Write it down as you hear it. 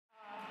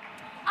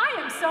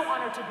so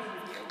honored to be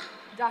with you,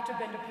 Dr.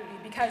 Bendapudi,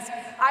 because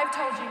I've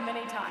told you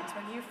many times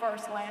when you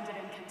first landed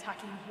in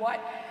Kentucky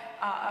what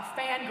a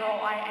fangirl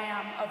I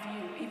am of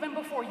you, even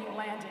before you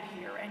landed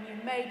here, and you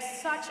made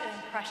such an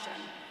impression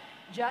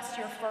just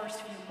your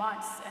first few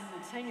months and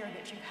the tenure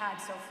that you've had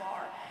so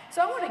far.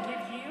 So I want to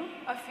give you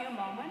a few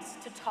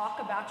moments to talk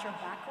about your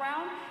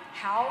background,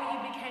 how you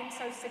became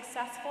so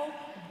successful,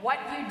 what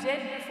you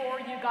did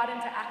before you got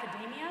into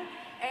academia,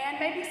 and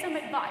maybe some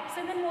advice,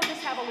 and then we'll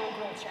just have a little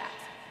girl chat.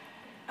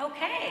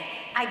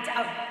 Okay,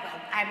 well,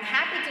 I'm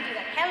happy to do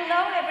that.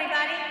 Hello,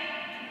 everybody.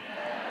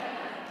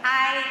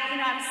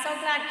 I'm so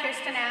glad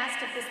Kirsten asked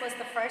if this was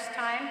the first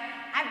time.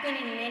 I've been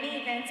in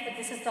many events, but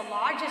this is the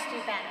largest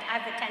event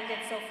I've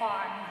attended so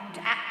far,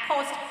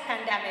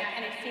 post-pandemic,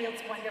 and it feels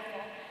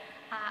wonderful.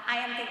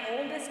 I am the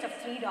oldest of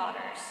 3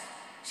 daughters.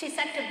 She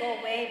said to go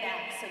way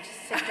back, so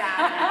just sit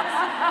down.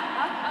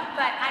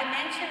 But I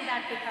mentioned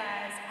that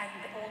because I'm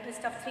the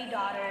oldest of 3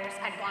 daughters.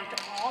 I'd gone to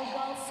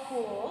all-girls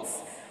schools,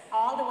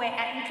 all the way,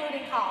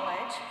 including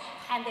college,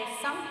 and there's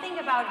something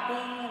about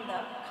being in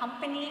the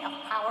company of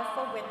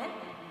powerful women,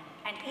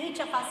 and each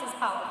of us is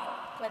powerful,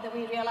 whether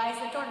we realize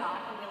it or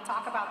not, and we'll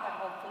talk about that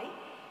hopefully,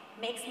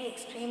 makes me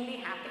extremely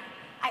happy.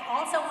 I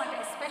also want to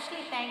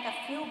especially thank a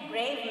few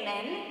brave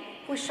men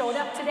who showed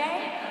up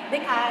today,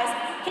 because,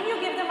 can you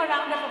give them a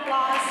round of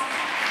applause?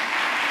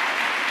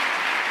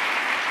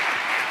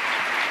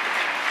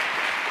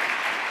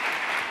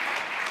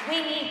 We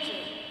need you.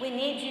 We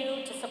need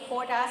you to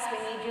support us. We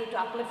need you to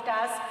uplift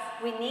us.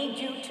 We need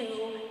you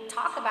to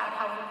talk about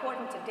how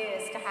important it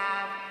is to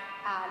have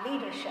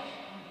leadership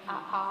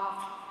of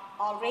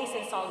all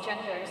races, all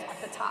genders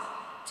at the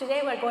top.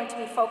 Today we're going to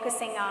be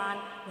focusing on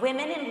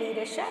women in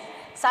leadership.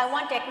 So I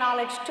want to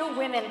acknowledge 2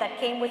 women that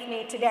came with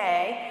me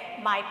today,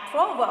 my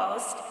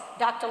provost,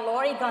 Dr.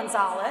 Lori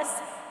Gonzalez,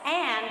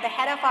 and the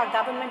head of our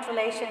government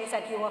relations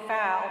at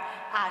UFL,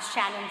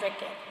 Shannon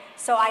Rickett.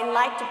 So I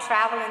like to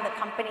travel in the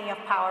company of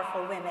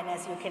powerful women,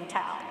 as you can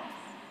tell.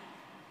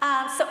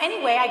 So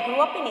anyway, I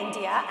grew up in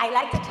India. I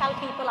like to tell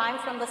people I'm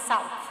from the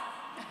South,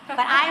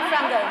 but I'm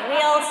from the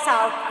real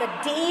South, the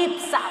deep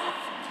South,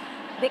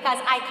 because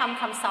I come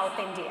from South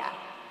India.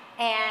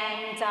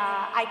 And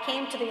I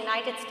came to the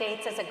United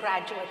States as a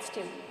graduate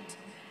student.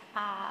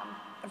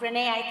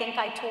 Renee, I think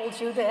I told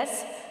you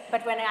this,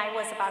 but when I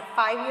was about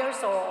 5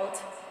 years old,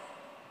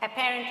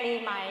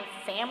 apparently my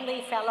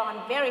family fell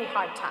on very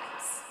hard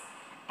times.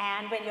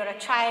 And when you're a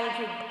child,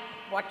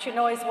 what you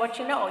know is what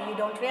you know, you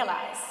don't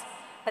realize.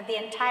 But the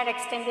entire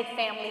extended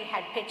family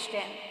had pitched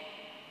in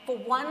for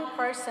one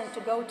person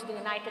to go to the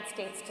United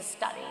States to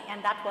study,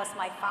 and that was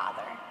my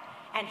father.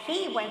 And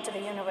he went to the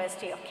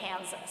University of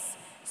Kansas.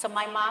 So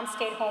my mom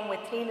stayed home with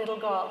 3 little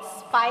girls,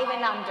 5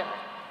 and under.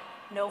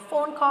 No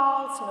phone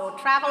calls, no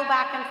travel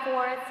back and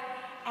forth,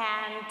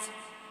 and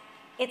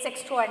it's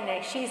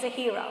extraordinary. She's a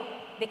hero,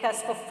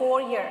 because for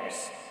 4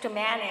 years to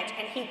manage,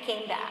 and he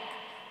came back.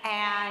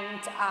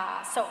 And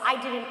so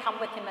I didn't come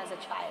with him as a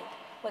child,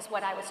 was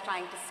what I was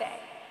trying to say.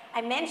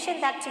 I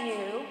mentioned that to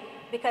you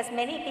because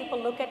many people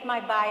look at my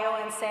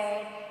bio and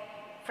say,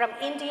 from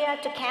India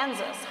to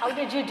Kansas, how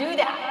did you do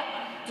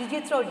that? Did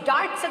you throw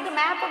darts at the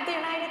map of the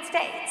United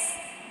States?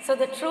 So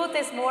the truth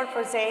is more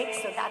prosaic,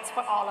 so that's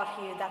for all of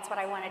you. That's what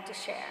I wanted to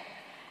share.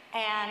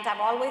 And I've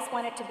always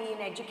wanted to be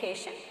in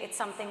education. It's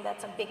something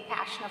that's a big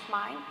passion of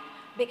mine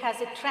because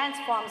it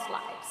transforms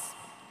lives.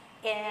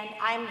 And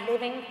I'm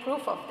living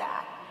proof of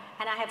that.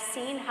 And I have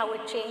seen how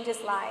it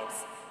changes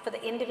lives for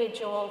the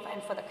individual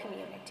and for the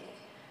community.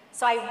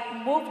 So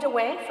I moved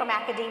away from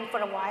academia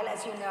for a while,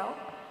 as you know.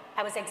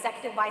 I was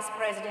executive vice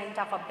president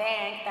of a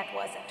bank that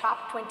was a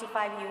top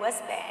 25 US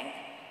bank.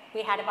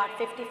 We had about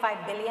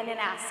 55 billion in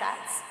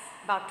assets,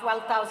 about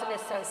 12,000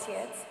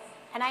 associates,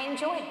 and I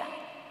enjoyed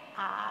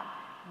that,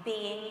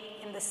 being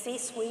in the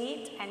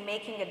C-suite and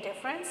making a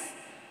difference.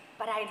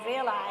 But I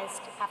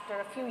realized after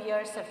a few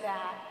years of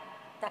that,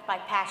 that my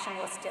passion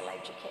was still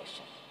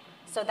education.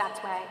 So that's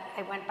why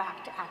I went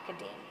back to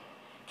academia.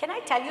 Can I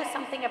tell you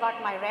something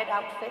about my red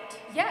outfit?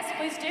 Yes,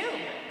 please do.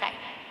 Okay.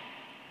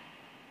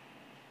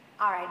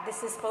 All right,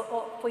 this is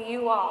for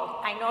you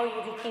all. I know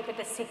you will keep it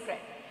a secret.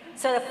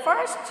 So the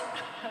first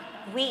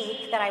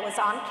week that I was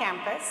on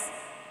campus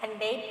and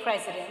made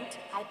president,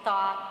 I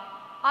thought,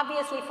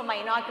 obviously for my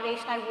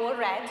inauguration, I wore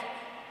red,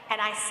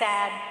 and I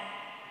said,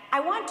 I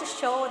want to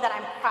show that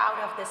I'm proud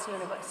of this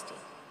university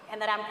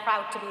and that I'm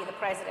proud to be the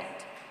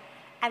president.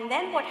 And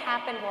then what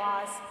happened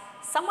was,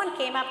 someone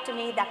came up to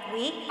me that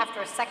week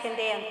after a second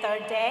day and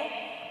third day,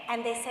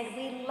 and they said,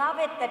 we love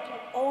it that you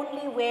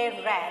only wear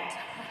red.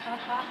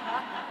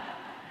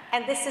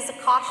 And this is a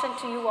caution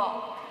to you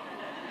all.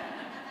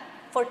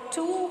 For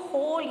 2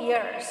 whole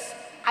years,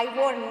 I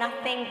wore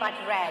nothing but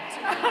red.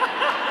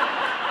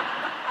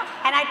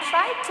 And I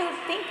tried to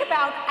think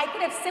about, I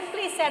could have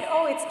simply said,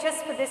 oh, it's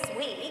just for this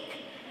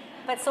week.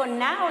 But so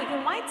now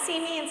you might see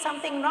me in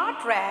something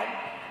not red,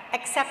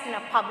 except in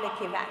a public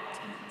event.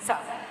 So,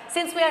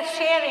 since we are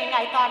sharing,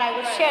 I thought I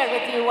would share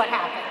with you what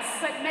happens.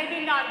 But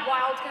maybe not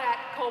wildcat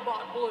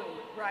cobalt blue,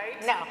 right?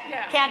 No,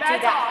 yeah, can't do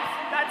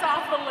that. That's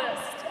off the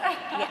list.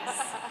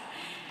 Yes.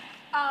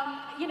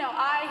 You know,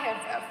 I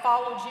have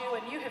followed you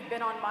and you have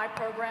been on my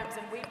programs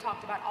and we've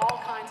talked about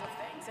all kinds of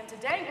things. And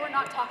today we're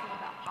not talking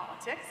about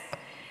politics.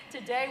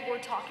 Today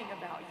we're talking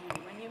about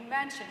you. And you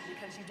mentioned,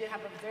 because you did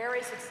have a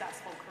very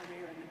successful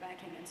career in the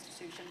banking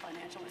institution,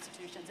 financial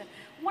institutions, and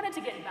wanted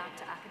to get back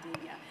to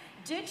academia.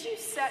 Did you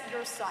set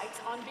your sights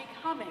on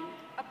becoming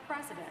a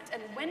president?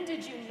 And when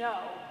did you know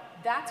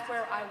that's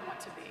where I want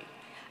to be?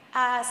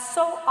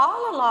 So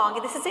all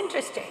along, this is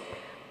interesting.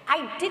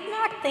 I did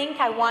not think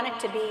I wanted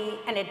to be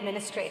an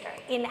administrator.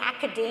 In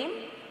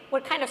academia,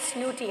 we're kind of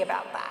snooty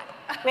about that.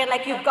 We're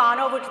like, you've gone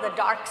over to the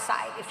dark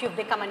side if you've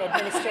become an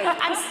administrator.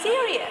 I'm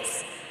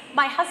serious.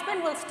 My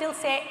husband will still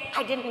say,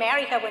 I didn't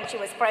marry her when she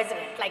was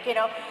president. Like, you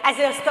know, as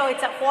though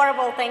it's a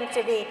horrible thing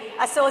to be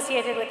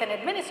associated with an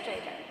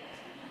administrator.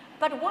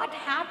 But what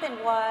happened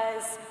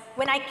was,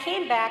 when I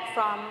came back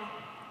from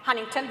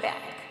Huntington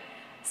Bank,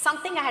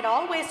 something I had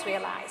always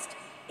realized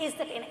is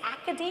that in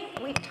academia,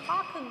 we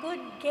talk a good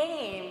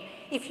game.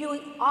 If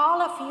you, all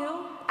of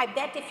you, I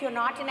bet if you're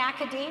not in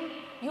academia,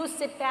 you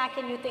sit back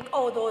and you think,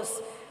 oh,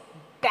 those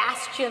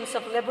bastions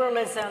of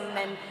liberalism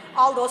and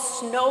all those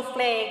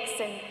snowflakes.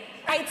 And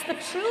it's the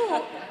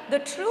truth. The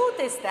truth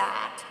is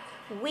that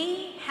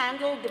we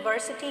handle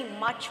diversity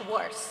much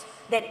worse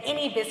than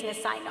any business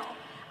I know.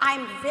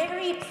 I'm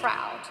very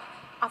proud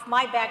of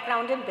my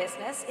background in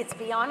business. It's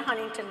beyond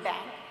Huntington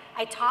Bank.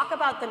 I talk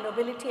about the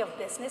nobility of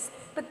business,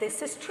 but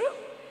this is true.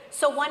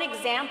 So one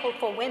example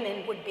for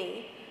women would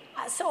be,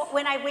 so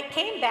when I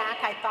came back,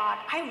 I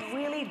thought, I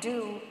really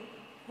do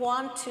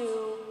want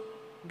to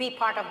be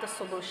part of the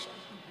solution.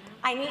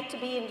 I need to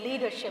be in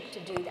leadership to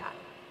do that.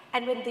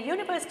 And with the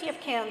University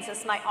of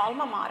Kansas, my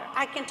alma mater,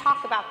 I can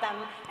talk about them,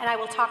 and I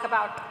will talk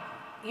about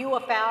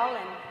UFL,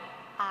 and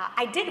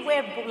I did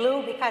wear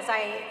blue because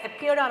I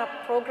appeared on a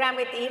program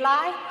with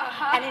Eli,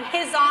 and in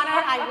his honor,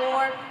 I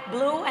wore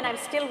blue, and I'm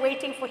still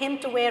waiting for him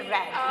to wear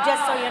red,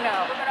 just so you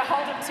know. We're going to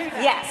hold him to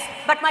that. Yes,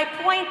 but my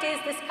point is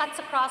this cuts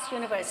across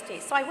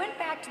universities. So I went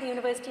back to the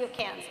University of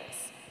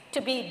Kansas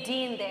to be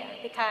dean there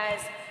because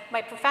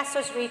my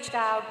professors reached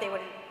out. They were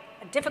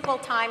a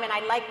difficult time, and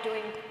I like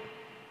doing,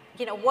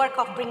 you know, work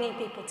of bringing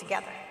people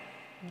together.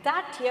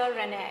 That year,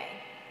 Renee,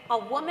 a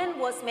woman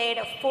was made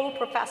a full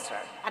professor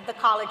at the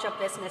College of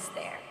Business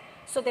there.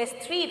 So there's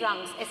 3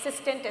 rungs,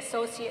 assistant,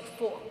 associate,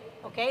 full,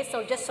 okay?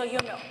 So just so you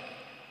know.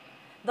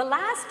 The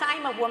last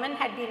time a woman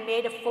had been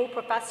made a full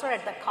professor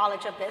at the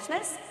College of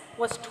Business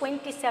was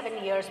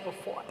 27 years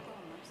before.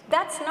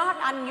 That's not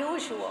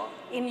unusual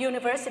in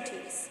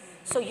universities.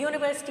 So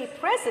university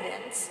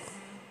presidents,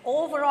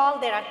 overall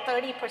there are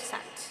 30%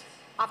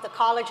 of the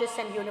colleges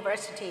and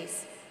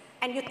universities.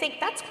 And you think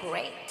that's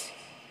great.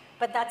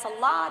 But that's a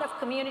lot of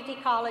community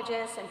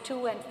colleges and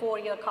 2- and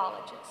 4-year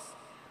colleges.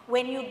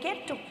 When you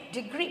get to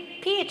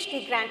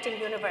PhD granting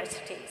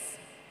universities,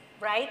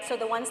 right? So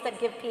the ones that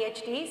give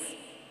PhDs,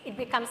 it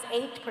becomes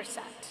 8%.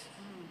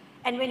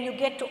 And when you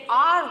get to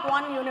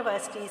R1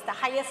 universities, the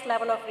highest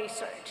level of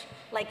research,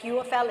 like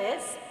UFL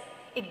is,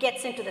 it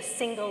gets into the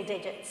single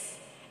digits.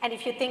 And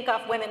if you think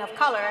of women of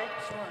color,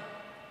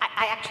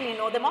 I actually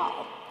know them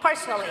all,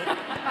 personally.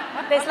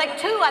 There's like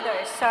 2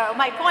 others, so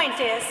my point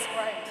is,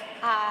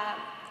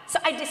 so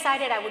I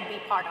decided I would be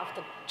part of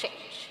the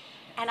change.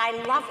 And I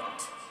love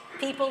it.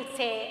 People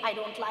say, I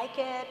don't like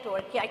it, or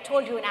yeah, I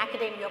told you in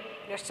academia,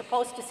 you're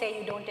supposed to say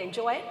you don't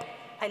enjoy it.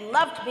 I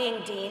loved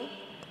being dean,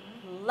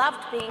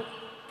 loved being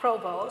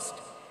provost,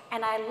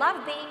 and I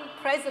love being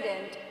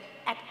president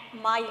at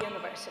my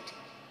university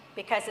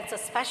because it's a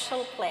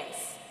special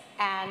place.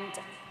 And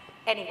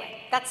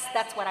anyway,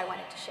 that's what I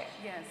wanted to share.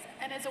 Yes,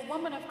 and as a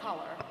woman of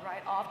color,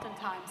 right,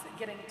 oftentimes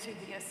getting to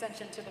the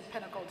ascension, to the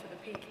pinnacle, to the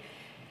peak,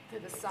 to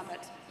the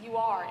summit, you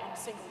are in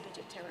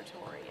single-digit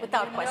territory.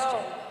 Without question.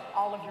 Know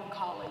all of your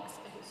colleagues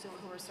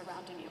who are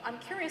surrounding you. I'm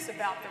curious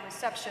about the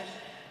reception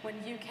when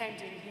you came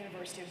to the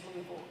University of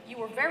Louisville. You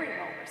were very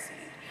well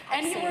received.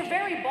 And you were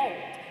very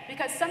bold,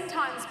 because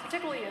sometimes,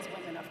 particularly as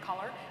women of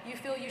color, you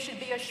feel you should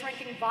be a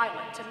shrinking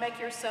violet, to make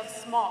yourself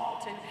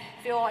small, to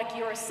feel like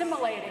you're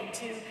assimilating,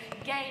 to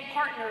gain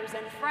partners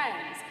and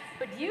friends.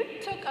 But you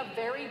took a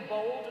very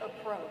bold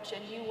approach,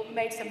 and you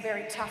made some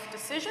very tough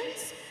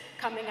decisions.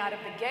 Coming out of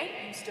the gate,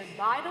 you stood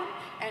by them,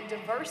 and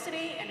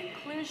diversity and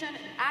inclusion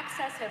and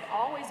access have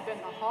always been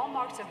the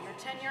hallmarks of your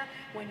tenure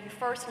when you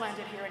first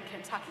landed here in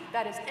Kentucky.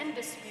 That is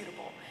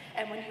indisputable.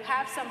 And when you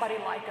have somebody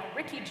like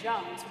Ricky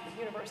Jones from the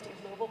University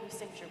of Louisville who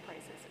sings your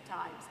praises at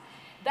times,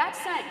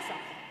 that's saying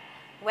something.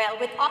 Well,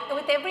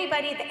 with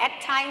everybody, the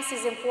at times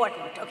is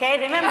important, okay?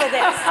 Remember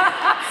this.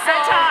 So,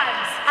 at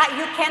times.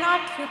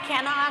 You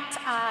cannot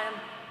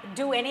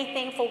do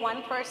anything for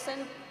one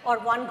person or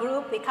one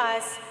group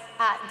because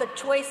the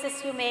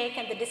choices you make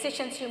and the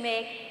decisions you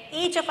make,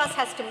 each of us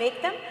has to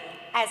make them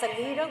as a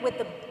leader with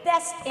the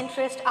best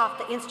interest of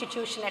the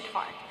institution at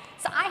heart.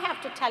 So I have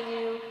to tell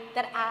you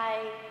that I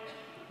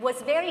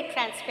was very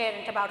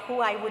transparent about who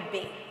I would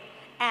be.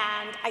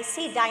 And I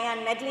see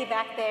Diane Medley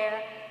back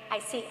there. I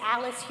see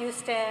Alice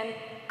Houston,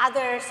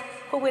 others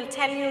who will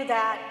tell you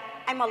that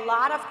I'm a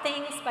lot of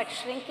things, but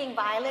shrinking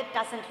violet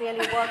doesn't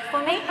really work for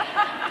me.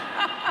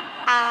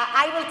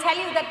 I will tell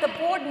you that the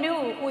board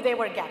knew who they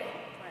were getting.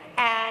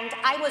 And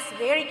I was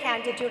very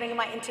candid during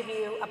my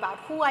interview about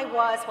who I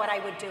was, what I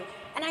would do.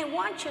 And I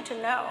want you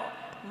to know,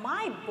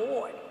 my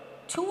board,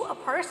 to a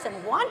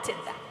person, wanted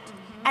that.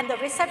 And the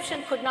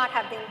reception could not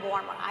have been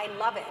warmer. I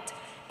love it.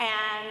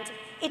 And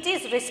it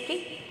is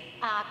risky.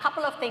 A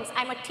couple of things.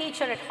 I'm a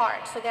teacher at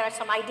heart, so there are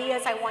some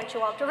ideas I want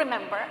you all to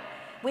remember.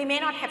 We may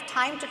not have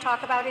time to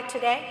talk about it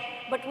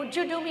today, but would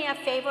you do me a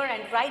favor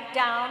and write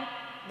down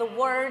the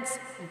words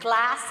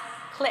glass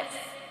cliff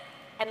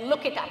and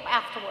look it up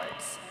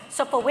afterwards.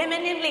 So for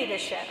women in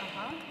leadership,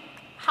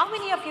 how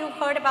many of you have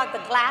heard about the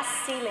glass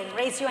ceiling?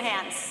 Raise your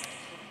hands.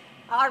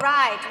 All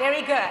right,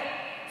 very good.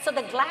 So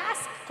the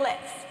glass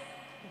cliff,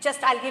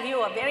 just I'll give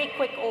you a very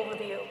quick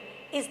overview,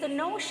 is the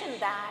notion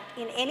that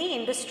in any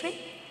industry,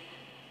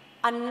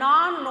 a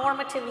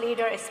non-normative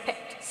leader is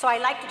picked. So I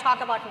like to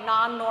talk about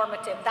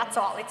non-normative, that's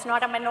all. It's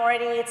not a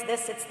minority, it's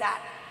this, it's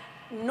that.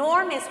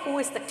 Norm is who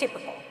is the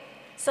typical.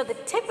 So the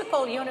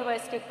typical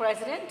university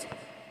president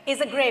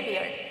is a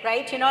graybeard,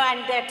 right? You know,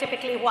 and they're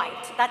typically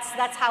white.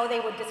 That's how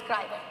they would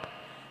describe it.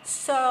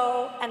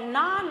 So a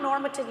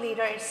non-normative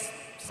leader is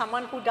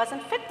someone who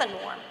doesn't fit the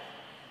norm.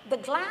 The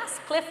glass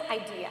cliff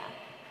idea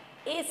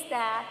is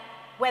that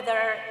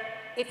whether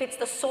if it's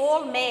the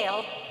sole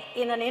male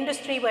in an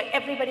industry where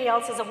everybody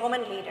else is a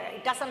woman leader,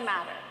 it doesn't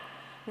matter.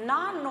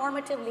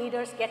 Non-normative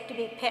leaders get to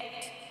be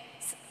picked,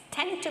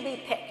 tend to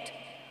be picked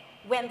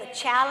when the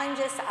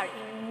challenges are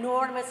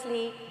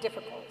enormously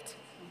difficult,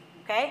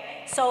 okay?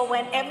 So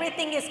when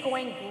everything is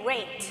going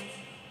great,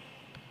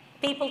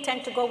 people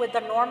tend to go with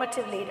the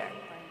normative leader.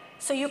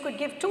 So you could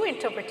give two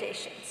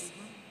interpretations.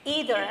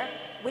 Either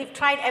we've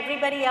tried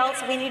everybody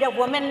else, we need a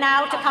woman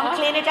now to come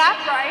clean it up.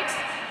 Right.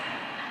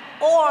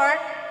 Or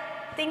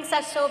things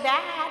are so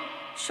bad,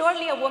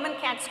 surely a woman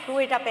can't screw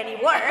it up any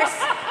worse.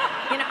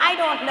 You know, I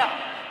don't know.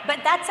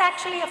 But that's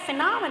actually a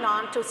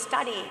phenomenon to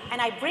study.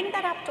 And I bring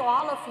that up to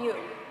all of you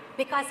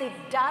because it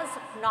does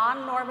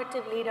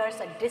non-normative leaders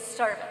a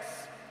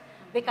disservice.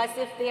 Because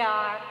if they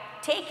are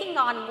taking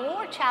on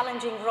more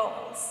challenging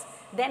roles,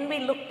 then we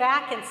look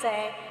back and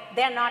say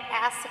they're not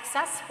as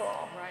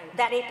successful,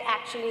 that it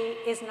actually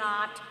is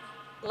not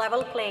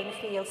level playing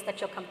fields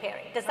that you're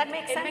comparing. Does that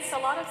make sense? It makes a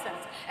lot of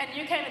sense. And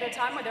you came at a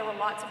time where there were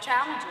lots of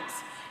challenges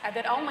and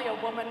that only a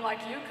woman like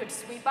you could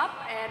sweep up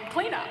and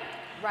clean up,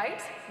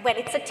 right? Well,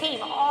 it's a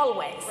team,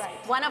 always.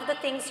 Right. One of the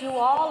things you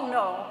all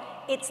know,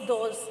 it's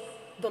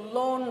the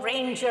Lone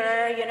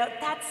Ranger, you know,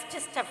 that's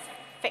just a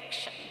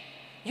fiction.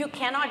 You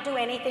cannot do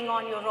anything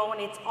on your own.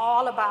 It's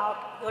all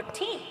about your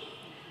team.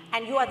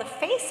 And you are the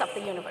face of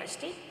the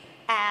university.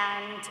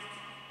 And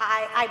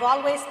I've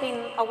always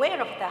been aware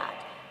of that.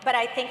 But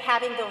I think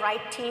having the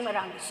right team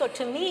around you. So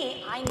to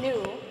me, I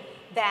knew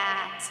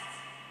that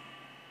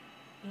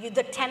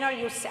the tenor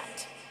you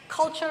set,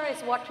 culture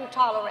is what you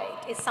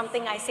tolerate, is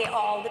something I say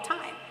all the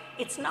time.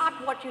 It's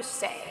not what you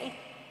say,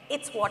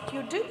 it's what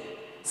you do.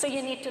 So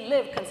you need to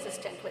live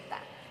consistent with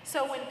that.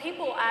 So when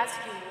people ask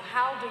you,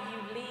 how do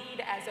you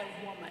lead as a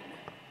woman?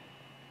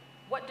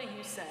 What do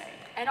you say?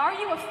 And are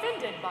you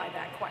offended by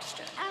that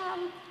question?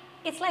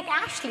 It's like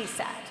Ashley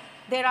said.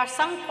 There are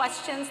some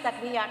questions that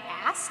we are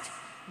asked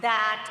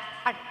that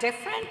are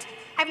different.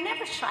 I've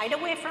never shied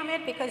away from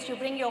it because you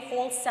bring your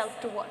whole self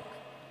to work.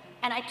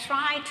 And I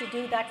try to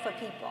do that for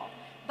people.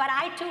 But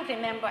I too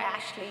remember,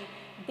 Ashley,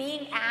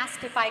 being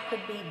asked if I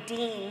could be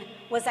dean.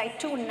 Was I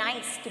too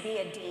nice to be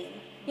a dean?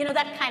 You know,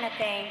 that kind of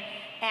thing.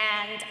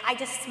 And I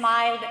just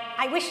smiled.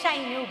 I wish I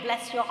knew,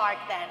 bless your heart,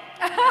 then.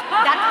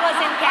 That was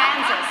in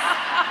Kansas.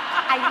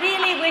 I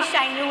really wish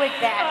I knew it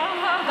then.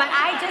 But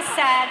I just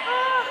said,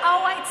 oh,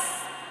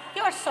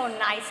 you're so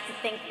nice to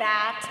think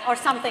that, or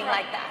something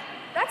like that.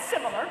 That's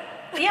similar.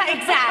 Yeah,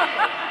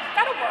 exactly.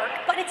 That'll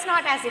work. But it's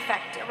not as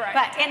effective. Right.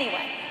 But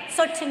anyway,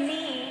 so to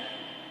me,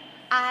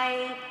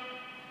 I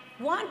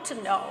want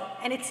to know,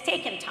 and it's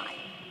taken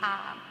time.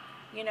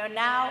 You know,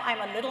 now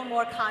I'm a little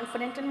more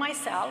confident in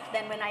myself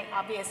than when I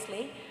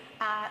obviously,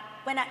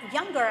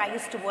 younger, I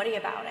used to worry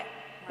about it.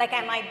 Like,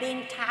 am I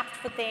being tapped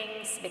for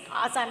things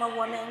because I'm a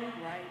woman?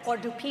 Right. Or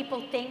do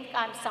people think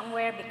I'm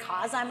somewhere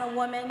because I'm a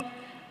woman?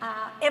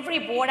 Every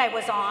board I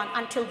was on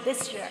until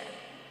this year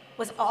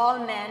was all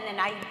men, and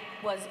I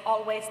was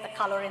always the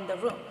color in the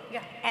room.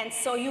 Yeah. And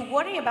so you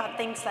worry about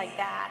things like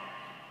that,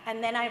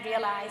 and then I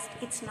realized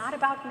it's not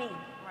about me.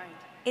 Right.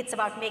 It's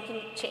about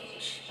making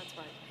change. That's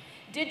right.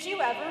 Did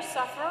you ever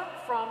suffer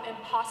from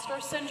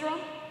imposter syndrome?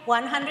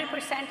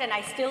 100%, and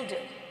I still do.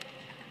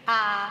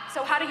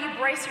 So how do you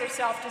brace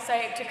yourself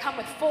to come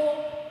with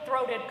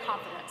full-throated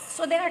confidence?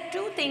 So there are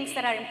two things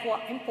that are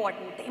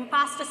important. The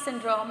imposter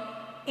syndrome,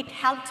 it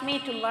helped me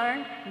to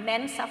learn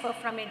men suffer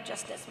from it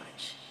just as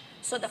much.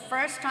 So the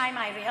first time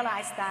I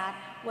realized that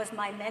was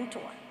my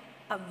mentor,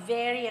 a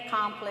very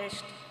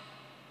accomplished,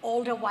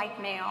 older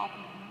white male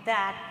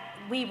that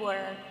we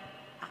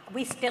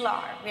still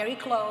are very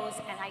close,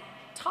 and I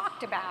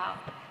talked about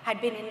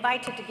had been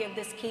invited to give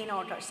this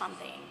keynote or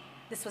something.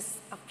 This was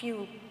a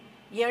few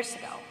years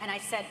ago. And I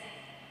said,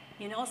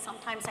 you know,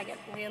 sometimes I get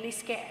really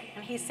scared.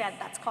 And he said,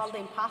 that's called the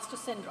imposter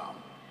syndrome.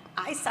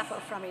 I suffer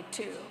from it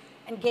too,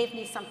 and gave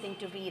me something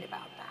to read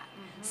about that.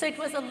 So it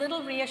was a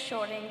little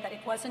reassuring that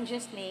it wasn't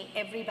just me,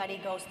 everybody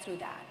goes through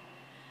that.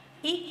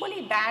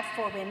 Equally bad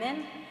for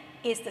women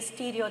is the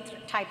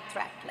stereotype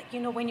threat. Like, you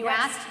know, when you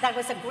asked, that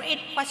was a great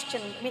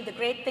question, I mean, the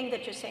great thing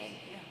that you're saying.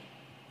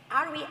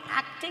 Are we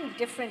acting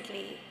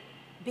differently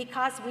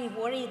because we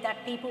worry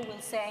that people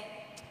will say,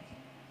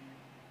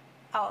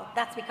 oh,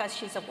 that's because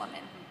she's a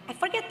woman. I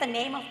forget the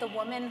name of the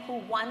woman who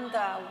won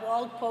the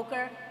World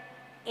Poker,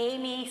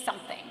 Amy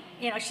something.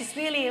 You know, she's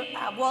really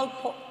a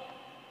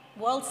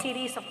World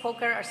Series of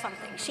Poker or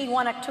something. She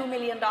won a $2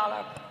 million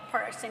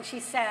purse, and she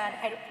said,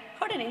 I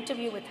heard an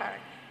interview with her,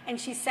 and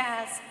she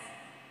says,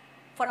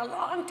 for a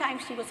long time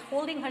she was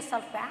holding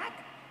herself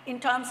back in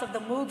terms of the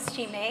moves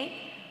she made,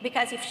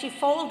 because if she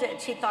folded,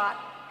 she thought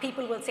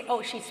people will say,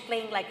 oh, she's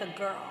playing like a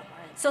girl.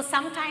 So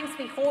sometimes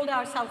we hold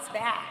ourselves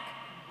back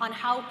on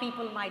how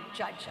people might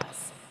judge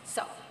us.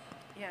 So.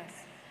 Yes,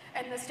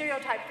 and the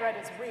stereotype threat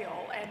is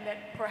real, and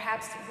that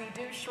perhaps we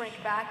do shrink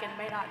back and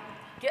may not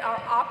get our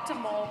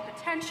optimal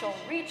potential,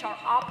 reach our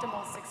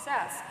optimal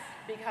success,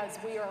 because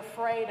we are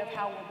afraid of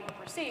how we'll be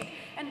perceived.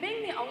 And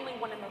being the only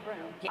one in the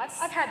room, yes.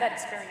 I've had that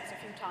experience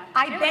a few times.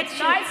 I bet it's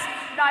you. nice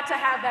not to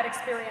have that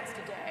experience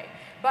today,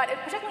 but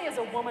particularly as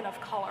a woman of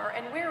color,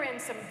 and we're in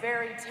some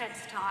very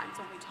tense times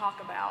when we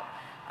talk about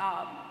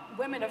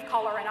women of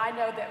color, and I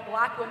know that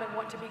black women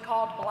want to be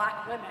called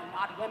black women,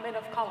 not women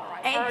of color.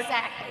 I've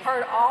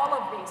heard all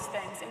of these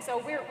things, and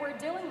so we're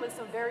dealing with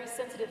some very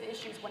sensitive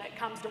issues when it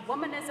comes to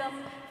womanism,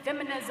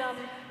 feminism,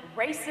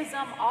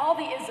 racism. All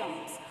the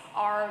isms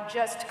are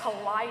just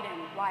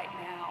colliding right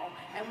now.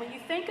 And when you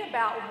think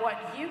about what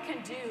you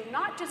can do,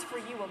 not just for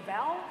you,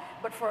 Avel,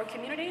 but for a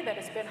community that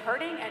has been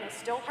hurting and is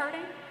still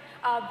hurting,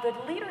 the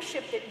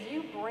leadership that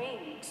you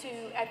bring to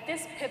at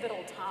this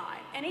pivotal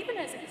time, and even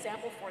as an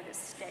example for this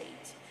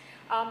state,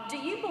 do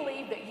you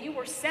believe that you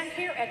were sent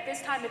here at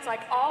this time? It's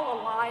like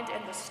all aligned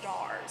in the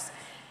stars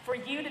for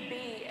you to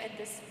be at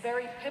this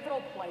very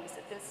pivotal place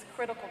at this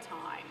critical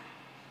time.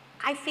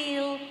 I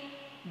feel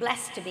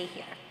blessed to be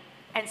here.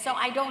 And so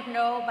I don't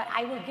know, but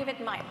I will give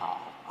it my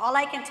all. All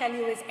I can tell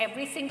you is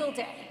every single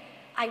day,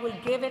 I will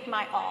give it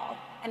my all.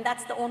 And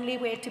that's the only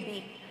way to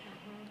be.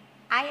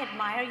 I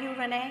admire you,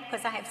 Renee,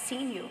 because I have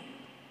seen you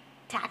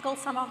tackle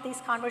some of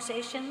these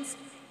conversations,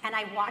 and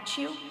I watch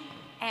you,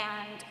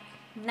 and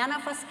none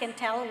of us can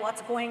tell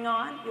what's going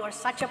on. You are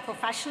such a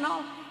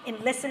professional in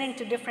listening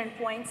to different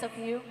points of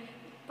view.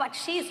 But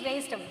she's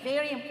raised a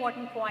very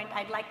important point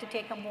I'd like to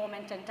take a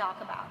moment and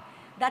talk about.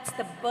 That's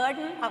the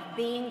burden of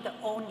being the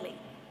only.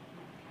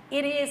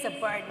 It is a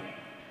burden,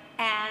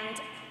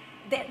 and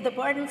the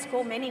burdens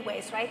go many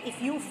ways, right?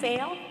 If you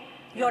fail,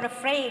 you're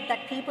afraid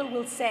that people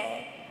will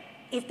say,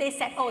 if they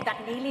said, oh,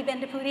 that Neeli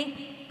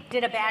Bendapudi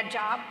did a bad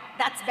job,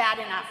 that's bad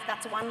enough.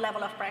 That's one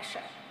level of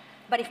pressure.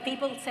 But if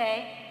people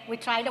say, we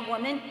tried a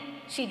woman,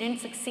 she didn't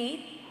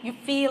succeed, you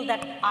feel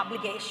that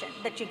obligation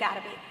that you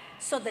gotta be.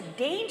 So the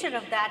danger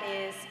of that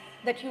is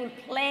that you'll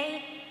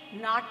play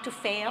not to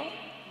fail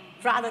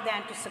rather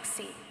than to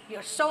succeed.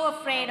 You're so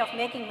afraid of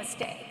making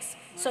mistakes.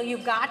 So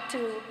you've got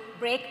to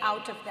break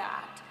out of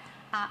that.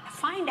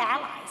 Find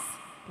allies.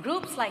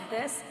 Groups like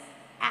this,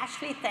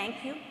 Ashley,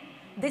 thank you.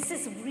 This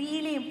is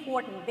really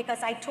important because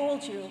I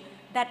told you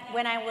that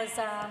when I was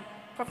a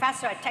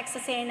professor at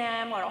Texas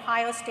A&M or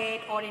Ohio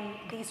State or in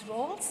these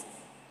roles,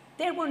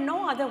 there were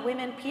no other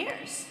women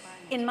peers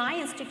in my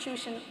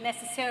institution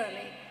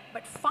necessarily,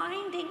 but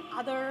finding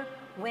other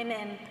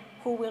women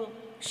who will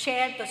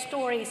share the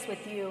stories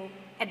with you,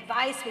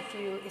 advise with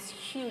you is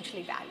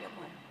hugest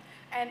valuable.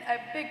 And a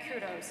big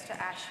kudos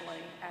to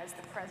Ashley as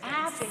the president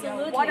and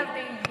Absolutely. CEO, one of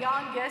the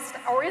youngest,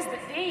 or is the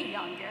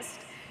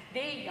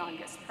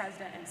youngest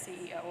president and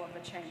CEO of the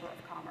Chamber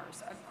of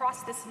Commerce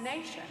across this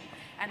nation.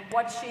 And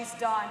what she's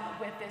done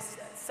with this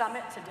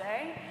summit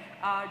today,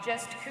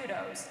 just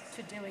kudos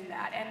to doing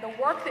that. And the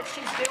work that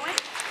she's doing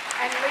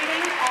and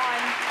leading on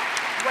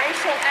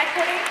racial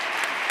equity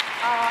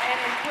and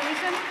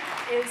inclusion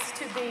is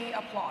to be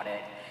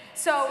applauded.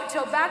 So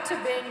back to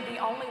being the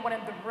only one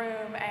in the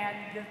room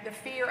and the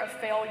fear of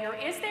failure,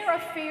 is there a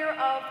fear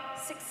of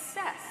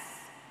success?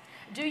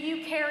 Do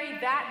you carry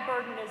that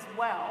burden as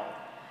well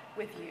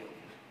with you?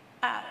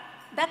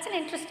 That's an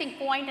interesting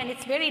point, and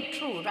it's very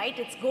true, right?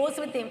 It goes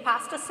with the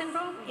imposter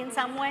syndrome in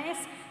some ways,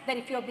 that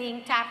if you're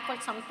being tapped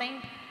for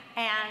something,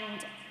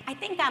 and I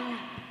think I'm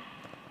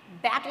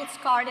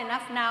battle-scarred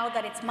enough now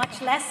that it's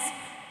much less,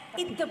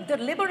 the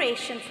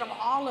liberation from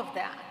all of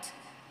that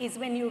is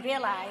when you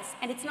realize,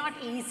 and it's not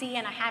easy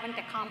and I haven't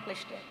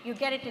accomplished it. You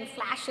get it in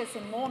flashes,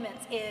 in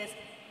moments,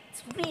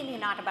 it's really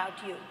not about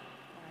you.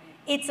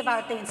 It's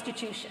about the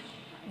institution.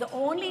 The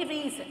only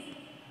reason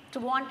to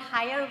want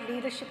higher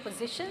leadership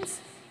positions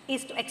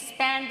is to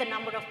expand the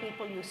number of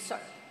people you serve,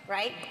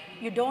 right?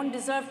 You don't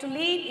deserve to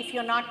lead if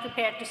you're not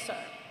prepared to serve.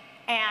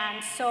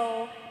 And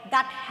so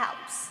that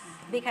helps,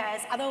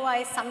 because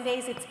otherwise some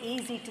days it's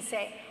easy to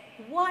say,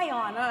 why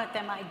on earth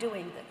am I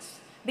doing this?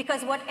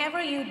 Because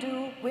whatever you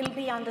do will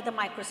be under the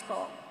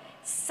microscope.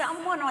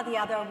 Someone or the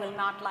other will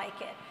not like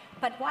it.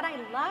 But what I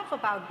love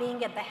about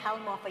being at the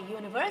helm of a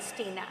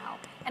university now,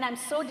 and I'm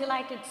so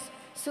delighted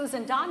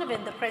Susan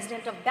Donovan, the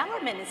president of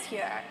Bellarmine, is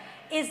here,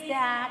 is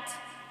that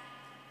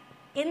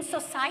in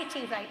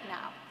society right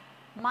now,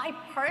 my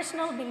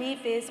personal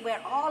belief is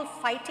we're all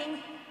fighting,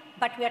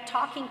 but we're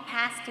talking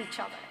past each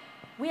other.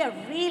 We are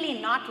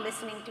really not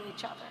listening to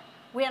each other.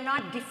 We are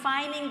not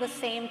defining the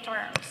same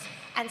terms.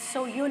 And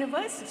so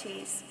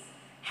universities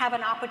have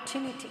an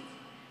opportunity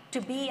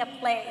to be a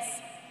place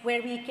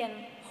where we can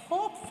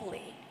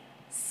hopefully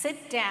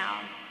sit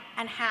down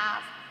and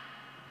have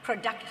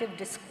productive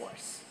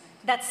discourse.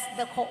 That's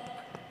the hope.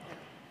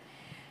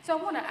 So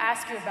I want to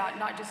ask you about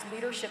not just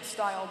leadership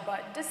style,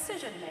 but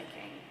decision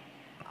making.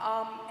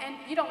 And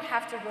you don't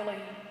have to really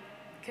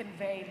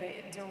convey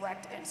the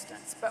direct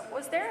instance, but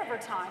was there ever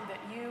a time that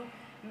you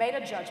made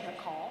a judgment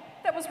call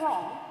that was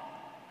wrong,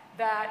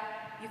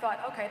 that you thought,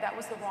 okay, that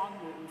was the wrong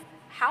move?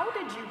 How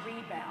did you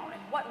rebound,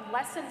 and what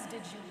lessons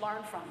did you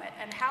learn from it,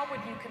 and how would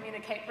you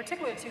communicate,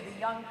 particularly to the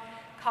young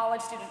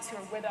college students who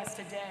are with us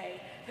today,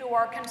 who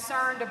are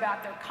concerned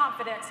about their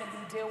confidence and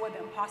who deal with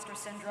imposter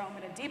syndrome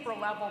at a deeper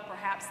level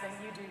perhaps than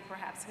you do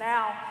perhaps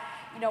now?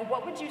 You know,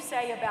 what would you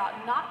say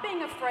about not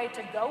being afraid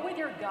to go with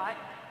your gut?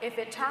 If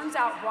it turns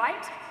out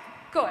right,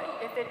 good.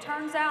 If it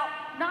turns out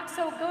not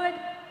so good,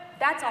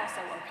 that's also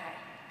okay.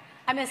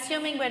 I'm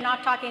assuming we're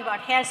not talking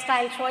about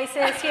hairstyle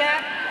choices here.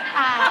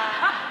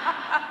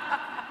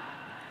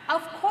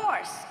 Of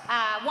course,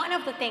 one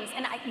of the things,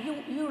 and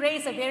you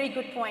raise a very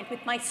good point.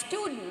 With my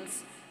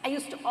students, I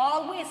used to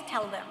always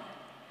tell them,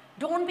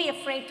 don't be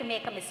afraid to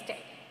make a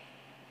mistake,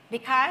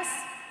 because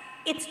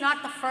it's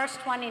not the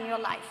first one in your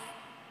life.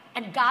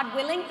 And God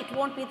willing, it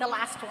won't be the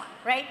last one,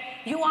 right?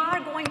 You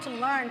are going to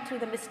learn through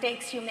the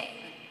mistakes you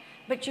make.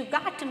 But you've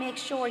got to make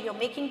sure you're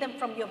making them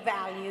from your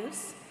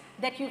values,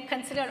 that you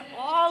consider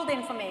all the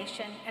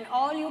information, and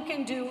all you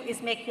can do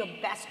is make your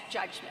best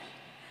judgment.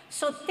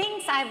 So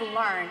things I've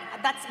learned,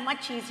 that's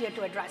much easier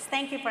to address.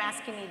 Thank you for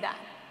asking me that.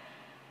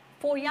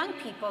 For young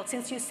people,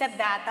 since you said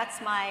that,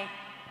 that's my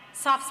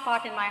soft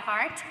spot in my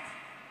heart.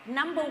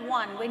 Number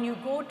one, when you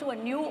go to a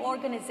new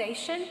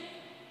organization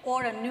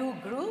or a new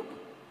group,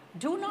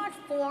 do not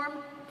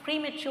form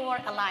premature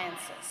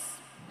alliances.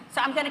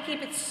 So I'm going to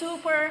keep it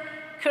super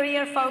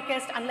career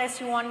focused unless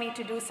you want me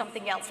to do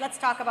something else. Let's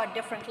talk about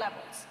different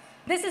levels.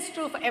 This is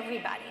true for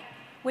everybody.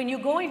 When you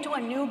go into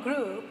a new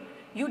group,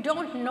 you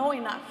don't know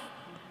enough.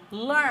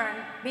 Learn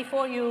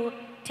before you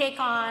take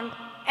on,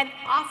 and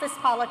office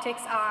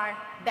politics are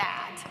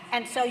bad.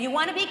 And so you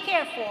want to be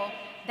careful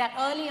that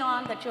early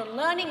on that you're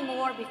learning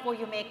more before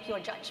you make your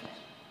judgment.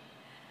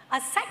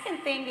 A second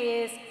thing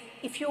is,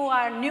 if you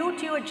are new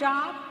to your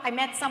job, I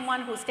met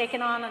someone who's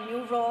taken on a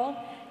new role.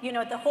 You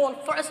know, the whole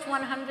first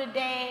 100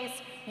 days,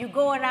 you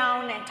go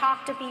around and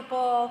talk to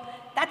people.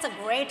 That's a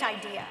great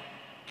idea.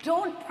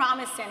 Don't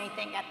promise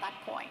anything at that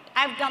point.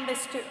 I've done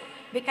this too,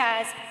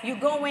 because you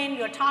go in,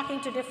 you're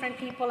talking to different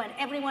people, and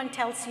everyone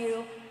tells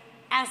you,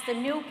 as the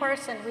new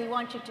person, we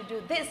want you to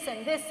do this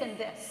and this and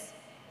this.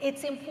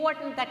 It's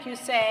important that you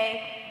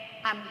say,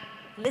 I'm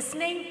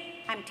listening,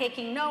 I'm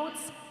taking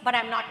notes, but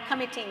I'm not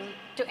committing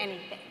to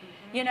anything.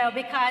 You know,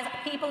 because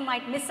people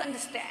might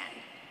misunderstand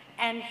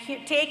and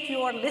take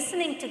your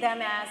listening to them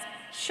as,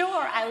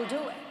 sure, I'll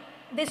do it.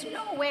 There's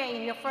no way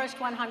in your first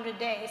 100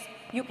 days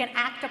you can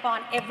act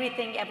upon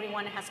everything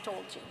everyone has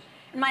told you.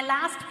 And my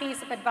last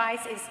piece of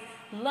advice is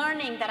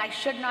learning that I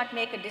should not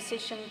make a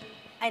decision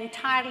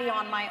entirely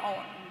on my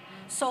own.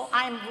 So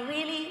I'm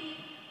really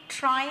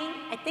trying,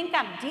 I think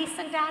I'm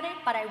decent at it,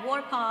 but I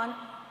work on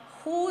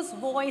whose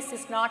voice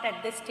is not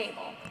at this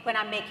table when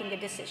I'm making a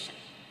decision.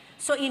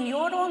 So in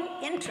your own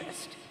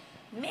interest,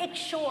 make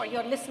sure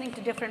you're listening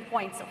to different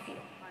points of view.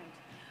 Right.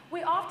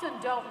 We often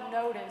don't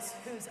notice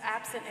who's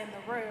absent in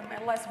the room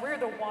unless we're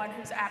the one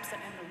who's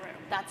absent in the room.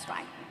 That's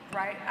right.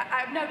 Right?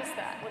 I've noticed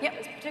that,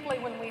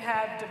 particularly when we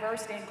have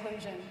diversity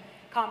inclusion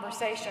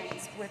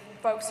conversations with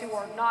folks who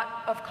are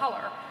not of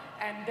color,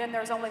 and then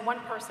there's only one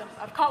person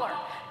of color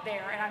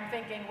there, and I'm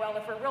thinking, well,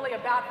 if we're really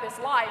about this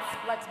life,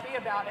 let's be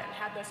about it and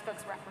have those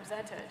folks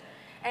represented.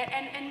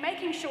 And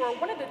making sure,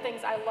 one of the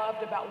things I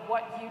loved about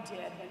what you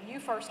did when you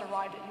first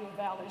arrived at U of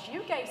L is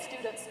you gave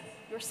students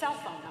your cell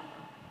phone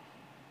number,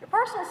 your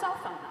personal cell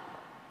phone number.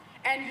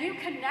 And you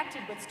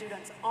connected with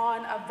students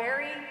on a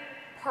very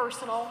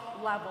personal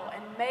level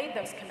and made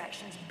those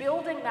connections.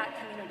 Building that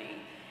community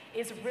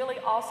is really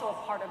also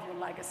a part of your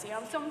legacy.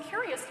 So I'm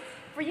curious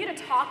for you to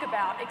talk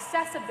about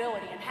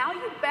accessibility and how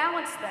you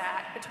balance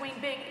that between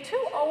being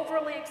too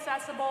overly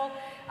accessible,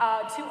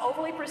 too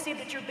overly perceived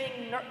that you're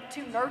being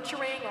too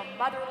nurturing or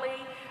motherly.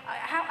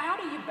 How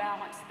do you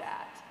balance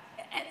that?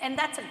 And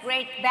that's a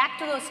great, back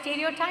to those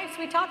stereotypes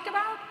we talked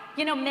about,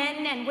 you know,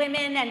 men and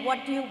women and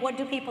what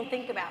do people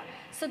think about.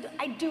 So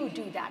I do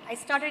that. I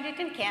started it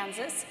in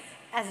Kansas.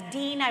 As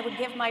dean, I would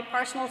give my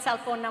personal cell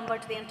phone number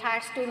to the entire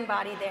student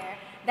body there.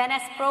 Then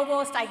as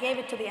provost, I gave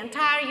it to the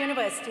entire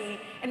university.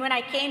 And when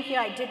I came here,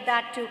 I did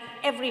that to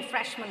every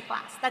freshman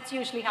class. That's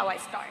usually how I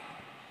start.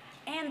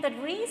 And the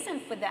reason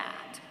for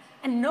that,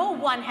 and no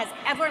one has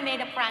ever made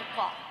a prank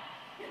call,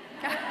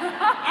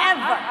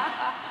 ever.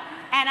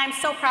 And I'm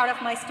so proud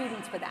of my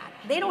students for that.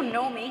 They don't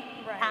know me.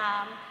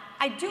 Right.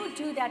 I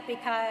do that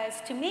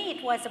because to me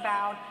it was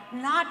about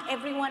not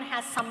everyone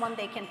has someone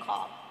they can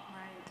call.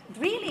 Right.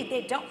 Really,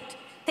 they don't.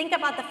 Think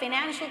about the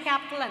financial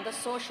capital and the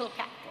social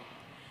capital.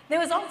 There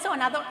was also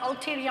another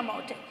ulterior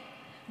motive.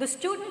 The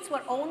students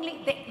were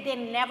only, they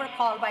never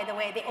call, by the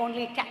way, they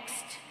only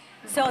text.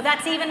 So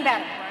that's even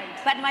better. Right.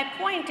 But my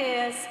point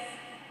is,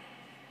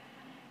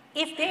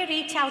 if they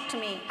reach out to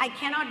me, I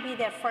cannot be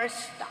their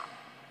first stop.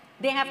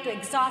 They have to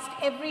exhaust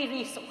every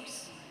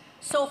resource.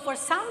 So for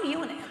some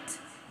unit,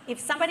 if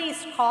somebody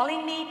is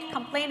calling me to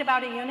complain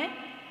about a unit,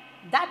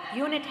 that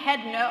unit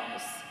head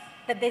knows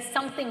that there's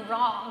something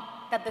wrong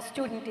that the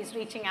student is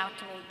reaching out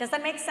to me. Does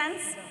that make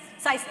sense?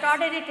 So I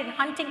started it in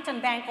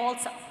Huntington Bank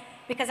also,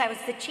 because I was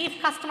the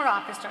chief customer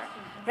officer,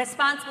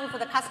 responsible for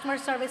the customer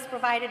service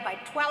provided by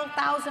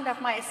 12,000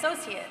 of my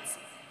associates.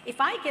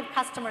 If I give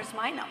customers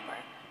my number,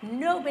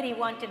 nobody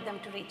wanted them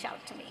to reach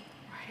out to me.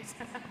 Right.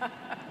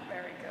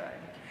 Very good.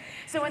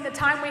 So in the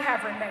time we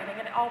have remaining,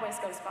 and it always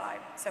goes by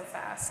so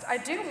fast, I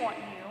do want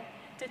you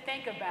to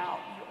think about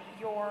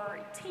your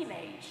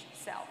teenage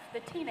self,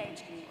 the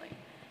teenage Neeli,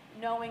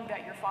 knowing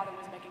that your father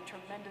was making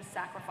tremendous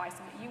sacrifice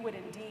and that you would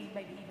indeed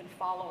maybe even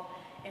follow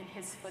in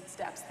his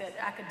footsteps, that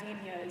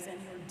academia is in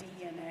your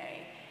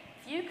DNA.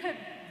 If you could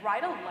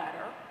write a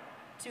letter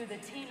to the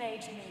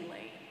teenage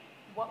Neeli,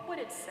 what would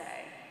it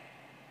say?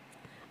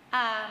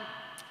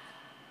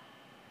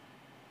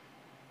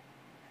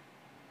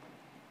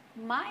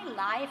 My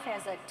life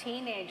as a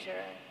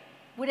teenager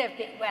would have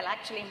been, well,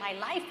 actually, my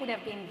life would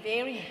have been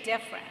very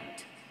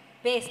different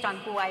based on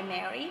who I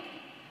married.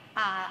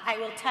 I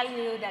will tell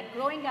you that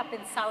growing up in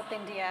South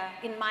India,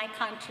 in my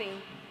country,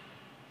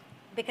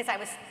 because I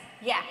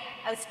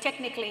was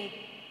technically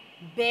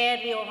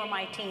barely over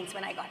my teens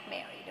when I got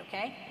married,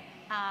 okay?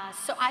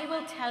 So I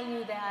will tell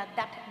you that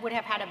that would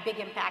have had a big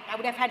impact. I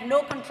would have had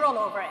no control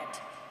over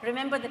it.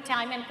 Remember the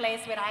time and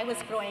place where I was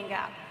growing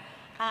up.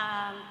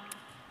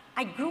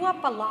 I grew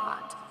up a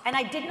lot, and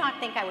I did not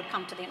think I would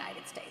come to the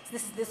United States.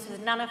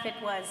 None of it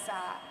was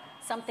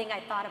something I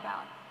thought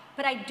about.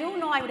 But I do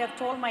know I would have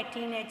told my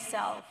teenage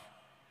self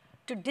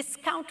to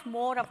discount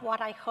more of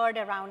what I heard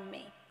around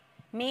me,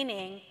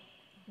 meaning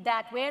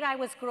that where I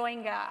was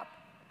growing up,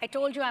 I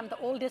told you I'm the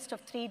oldest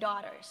of 3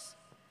 daughters.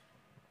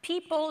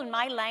 People in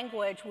my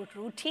language would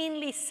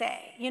routinely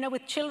say, you know,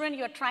 with children,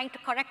 you're trying to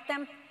correct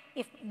them,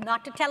 if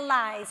not to tell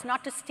lies,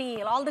 not to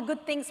steal, all the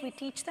good things we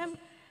teach them.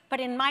 But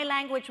in my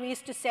language, we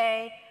used to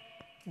say,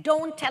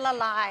 don't tell a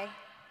lie,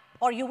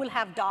 or you will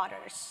have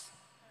daughters.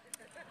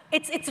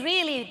 It's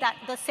really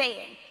the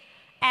saying.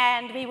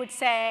 And we would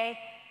say,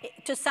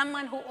 to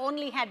someone who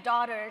only had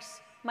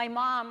daughters, my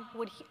mom,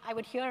 I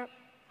would hear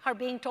her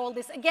being told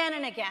this again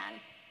and again.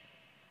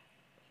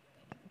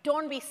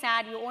 Don't be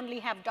sad, you only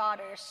have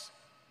daughters.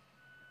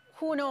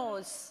 Who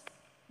knows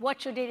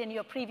what you did in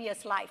your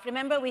previous life?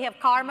 Remember, we have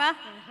karma,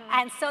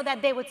 and so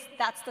that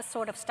that's the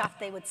sort of stuff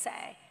they would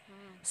say.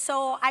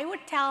 So I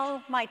would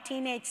tell my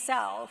teenage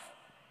self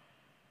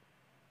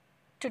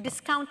to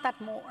discount that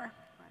more,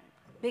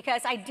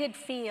 because I did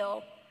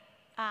feel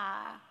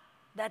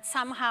that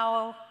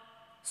somehow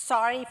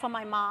sorry for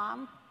my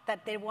mom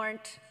that there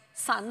weren't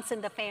sons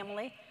in the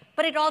family,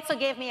 but it also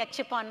gave me a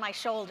chip on my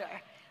shoulder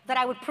that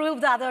I would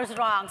prove the others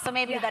wrong, so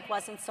maybe that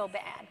wasn't so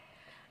bad.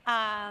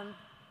 I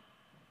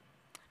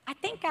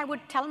think I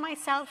would tell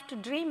myself to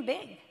dream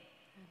big,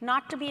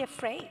 not to be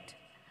afraid.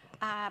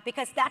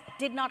 Because that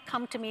did not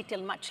come to me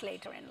till much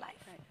later in life.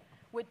 Right.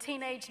 Would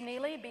teenage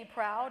Neeli be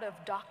proud of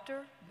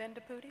Dr.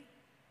 Bendapudi?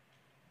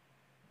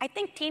 I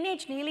think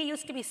teenage Neeli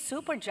used to be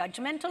super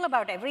judgmental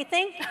about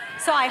everything,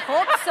 so I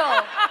hope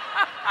so.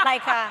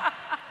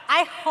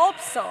 I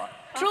hope so.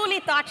 Truly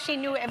thought she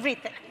knew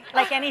everything,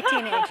 like any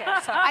teenager,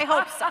 so I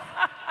hope so.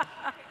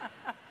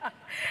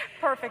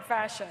 Perfect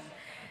fashion.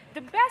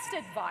 The best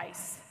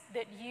advice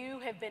that you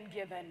have been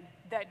given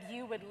that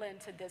you would lend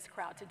to this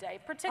crowd today,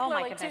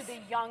 particularly to the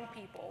young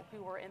people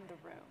who are in the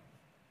room?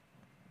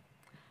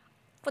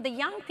 For the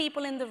young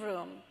people in the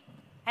room,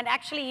 and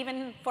actually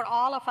even for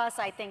all of us,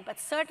 I think, but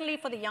certainly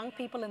for the young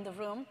people in the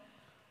room,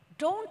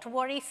 don't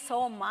worry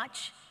so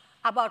much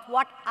about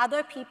what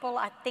other people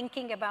are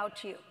thinking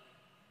about you.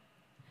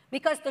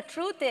 Because the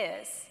truth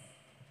is,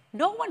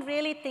 no one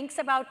really thinks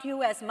about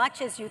you as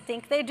much as you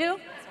think they do. That's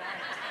right.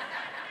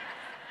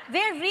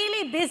 They're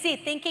really busy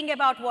thinking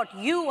about what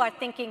you are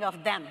thinking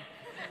of them.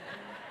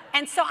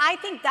 And so I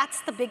think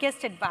that's the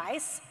biggest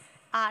advice,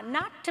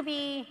 not to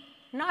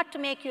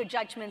make your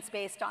judgments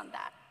based on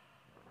that.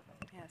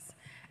 Yes,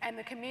 and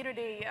the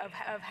community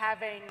of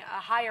having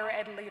higher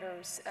ed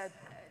leaders,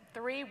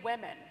 3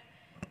 women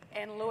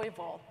in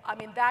Louisville, I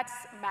mean, that's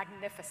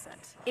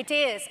magnificent. It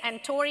is,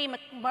 and Tori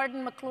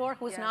Murden McClure,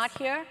 who's not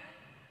here,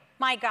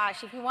 my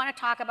gosh, if you want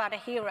to talk about a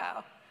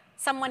hero,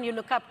 someone you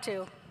look up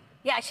to,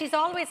 Yeah, she's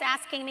always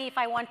asking me if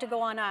I want to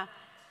go on a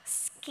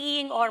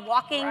skiing or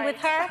walking with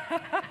her.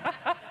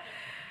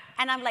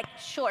 And I'm like,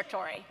 sure,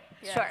 Tori,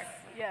 sure.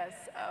 Yes,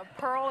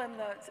 Pearl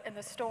in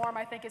the Storm,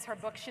 I think is her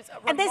book. She's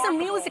remarkable. And there's a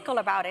musical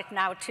about it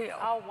now, too.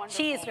 Oh, wonderful.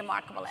 She is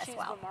remarkable as well.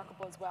 She's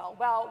remarkable as well.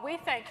 Well, we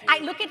thank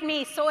you. Look at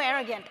me, so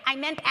arrogant. I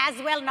meant as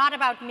well, not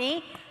about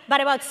me,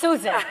 but about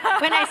Susan,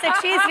 when I said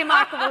she's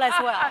remarkable as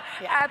well.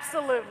 Yeah.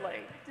 Absolutely.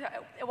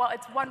 Well,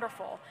 it's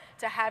wonderful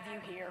to have you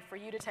here, for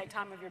you to take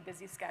time of your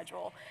busy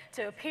schedule,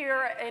 to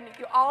appear in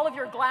all of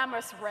your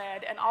glamorous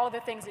red and all of the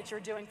things that you're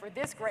doing for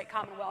this great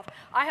Commonwealth.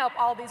 I hope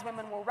all these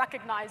women will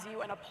recognize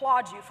you and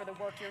applaud you for the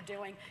work you're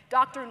doing.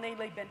 Dr.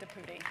 Neeli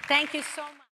Bendapudi. Thank you so much.